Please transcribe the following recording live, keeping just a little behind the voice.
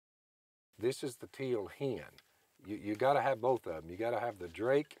This is the teal hen. You got to have both of them. You got to have the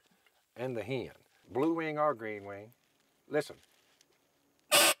drake and the hen. Blue wing or green wing. Listen.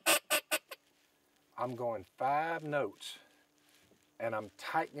 I'm going 5 notes, and I'm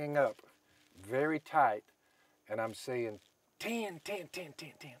tightening up very tight, and I'm saying 10, 10, 10,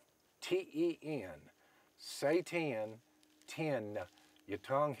 10, 10. T-E-N. Say 10, 10. Your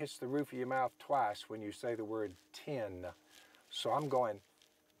tongue hits the roof of your mouth twice when you say the word 10. So I'm going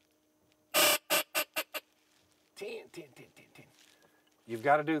 10, 10, 10, 10, 10. You've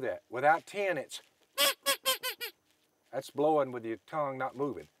got to do that. Without 10, it's that's blowing with your tongue not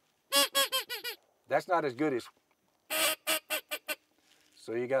moving. That's not as good as.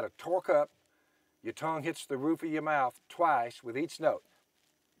 So you got to torque up. Your tongue hits the roof of your mouth twice with each note.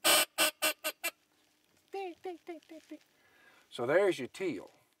 So there's your teal.